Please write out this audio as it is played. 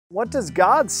What does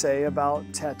God say about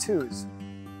tattoos?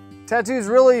 Tattoos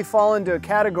really fall into a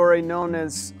category known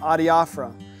as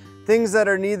adiaphora, things that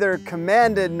are neither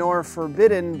commanded nor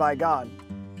forbidden by God.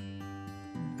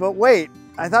 But wait,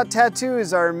 I thought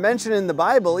tattoos are mentioned in the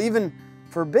Bible, even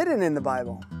forbidden in the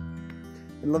Bible.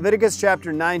 In Leviticus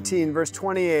chapter 19, verse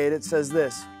 28, it says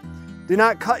this: "Do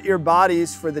not cut your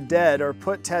bodies for the dead or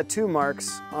put tattoo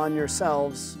marks on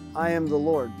yourselves. I am the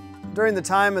Lord." During the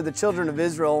time of the children of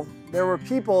Israel, there were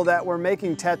people that were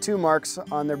making tattoo marks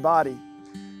on their body.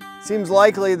 It seems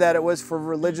likely that it was for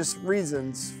religious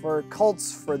reasons, for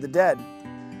cults for the dead.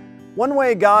 One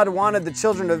way God wanted the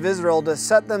children of Israel to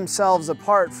set themselves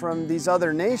apart from these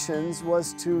other nations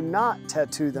was to not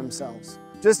tattoo themselves.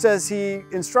 Just as He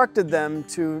instructed them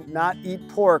to not eat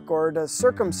pork or to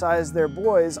circumcise their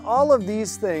boys, all of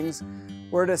these things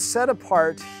were to set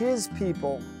apart His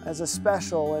people as a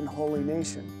special and holy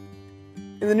nation.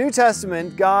 In the New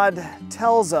Testament, God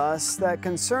tells us that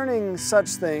concerning such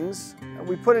things,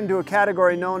 we put into a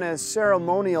category known as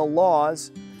ceremonial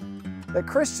laws, that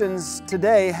Christians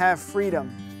today have freedom.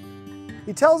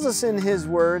 He tells us in His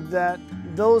Word that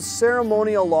those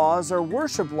ceremonial laws or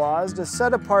worship laws to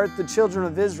set apart the children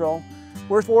of Israel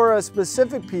were for a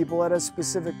specific people at a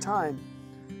specific time,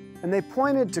 and they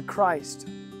pointed to Christ.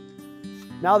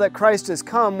 Now that Christ has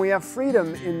come, we have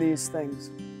freedom in these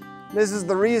things. This is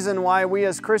the reason why we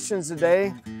as Christians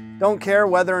today don't care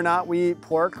whether or not we eat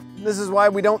pork. This is why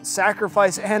we don't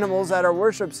sacrifice animals at our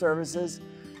worship services.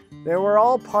 They were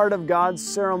all part of God's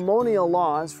ceremonial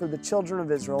laws for the children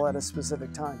of Israel at a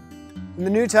specific time. In the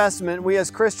New Testament, we as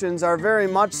Christians are very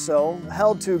much so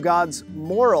held to God's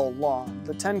moral law,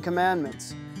 the Ten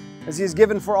Commandments, as He has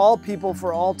given for all people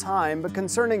for all time. But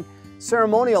concerning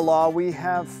ceremonial law, we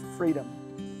have freedom.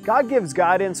 God gives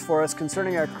guidance for us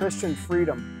concerning our Christian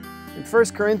freedom. In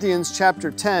 1 Corinthians chapter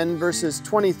 10, verses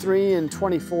 23 and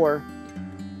 24,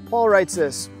 Paul writes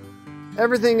this: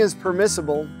 "Everything is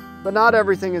permissible, but not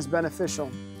everything is beneficial.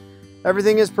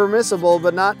 Everything is permissible,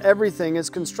 but not everything is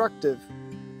constructive.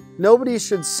 Nobody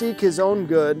should seek his own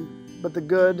good, but the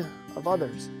good of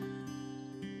others."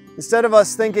 Instead of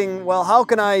us thinking, well, how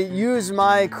can I use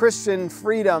my Christian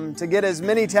freedom to get as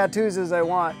many tattoos as I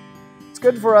want? It's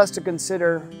good for us to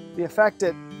consider the effect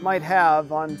it might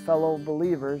have on fellow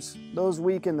believers, those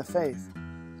weak in the faith.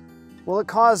 Will it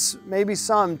cause maybe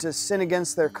some to sin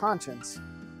against their conscience?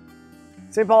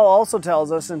 St. Paul also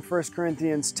tells us in 1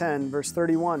 Corinthians 10, verse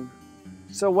 31,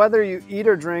 "So whether you eat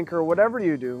or drink or whatever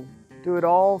you do, do it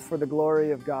all for the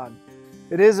glory of God."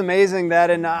 It is amazing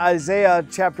that in Isaiah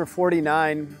chapter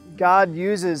 49, God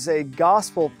uses a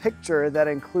gospel picture that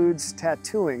includes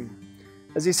tattooing,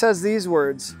 as He says these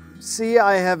words: "See,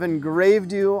 I have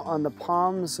engraved you on the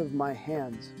palms of my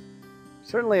hands."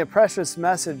 Certainly a precious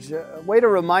message, a way to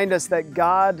remind us that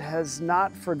God has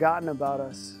not forgotten about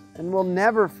us and will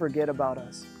never forget about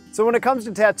us. So when it comes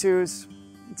to tattoos,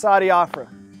 it's adiaphora,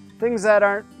 things that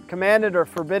aren't commanded or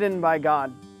forbidden by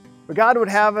God. But God would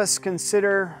have us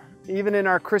consider, even in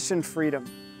our Christian freedom,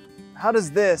 how does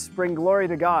this bring glory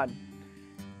to God?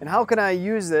 And how can I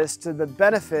use this to the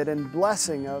benefit and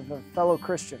blessing of a fellow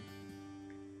Christian?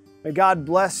 May God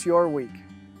bless your week.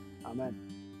 Amen.